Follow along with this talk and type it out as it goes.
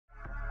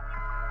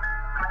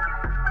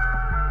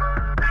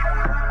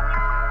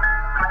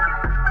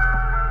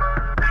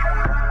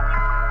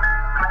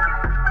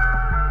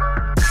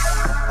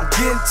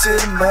to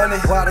the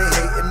money, why they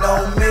hating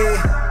on me?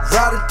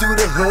 Riding through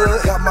the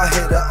hood, got my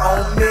header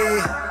on me.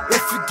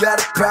 If you got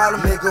a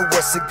problem, nigga,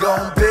 what's it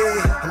gon' be?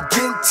 I'm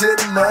getting to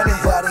the money,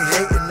 why they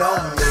hating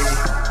on me?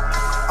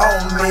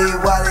 On me,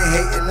 why they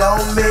hating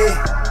on me?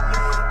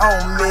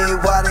 On me,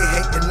 why they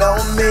hating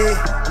on me?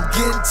 I'm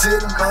getting to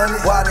the money,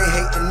 why they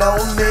hating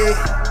on me?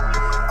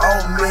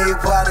 On me,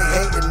 why they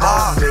hating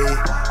on me?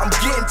 I'm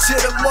getting to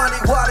the money,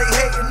 why they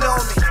hating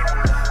on me?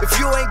 If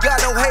you ain't got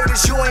no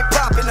haters, you ain't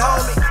poppin',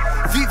 homie.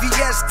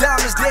 VVS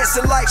diamonds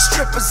dancing like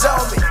strippers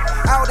on me.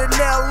 Out in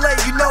LA,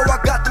 you know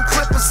I got them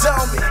clippers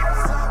on me.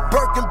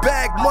 Birkin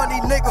bag money,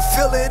 nigga,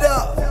 fill it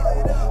up.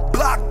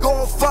 Block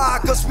on fire,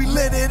 cause we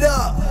lit it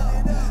up.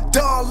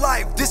 Dog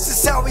life, this is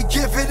how we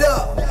give it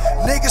up.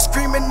 Niggas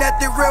screaming that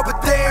they real,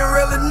 but they ain't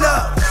real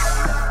enough.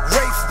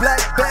 Rafe, black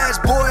badge,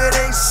 boy, it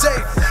ain't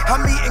safe.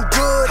 I'm eating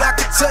good, I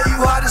can tell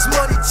you how this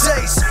money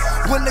tastes.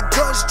 When the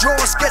guns drawn,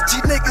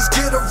 sketchy niggas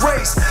get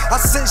erased. I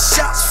send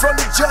shots from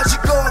the judge,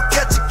 you go and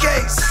catch a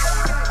case.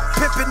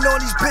 Pimpin' on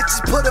these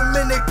bitches, put them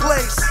in their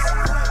place.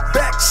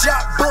 Back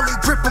shot, bully,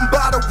 grip them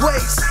by the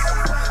waist.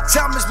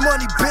 Time is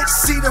money, bitch,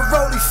 see the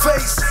rolling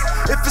face.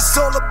 If it's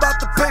all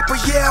about the paper,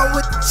 yeah, I'm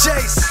with the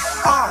chase.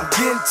 I'm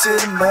getting to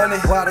the money,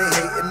 why they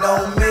hating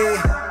on me?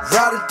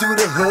 Riding through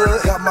the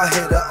hood, got my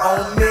header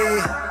on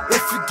me.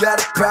 If you got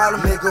a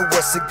problem, nigga,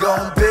 what's it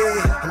gon' be?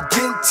 I'm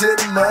getting to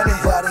the money,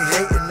 why they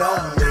hating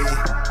on me?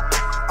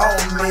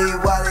 On me,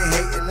 why they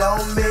hating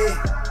on me?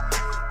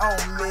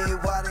 On me,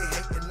 why they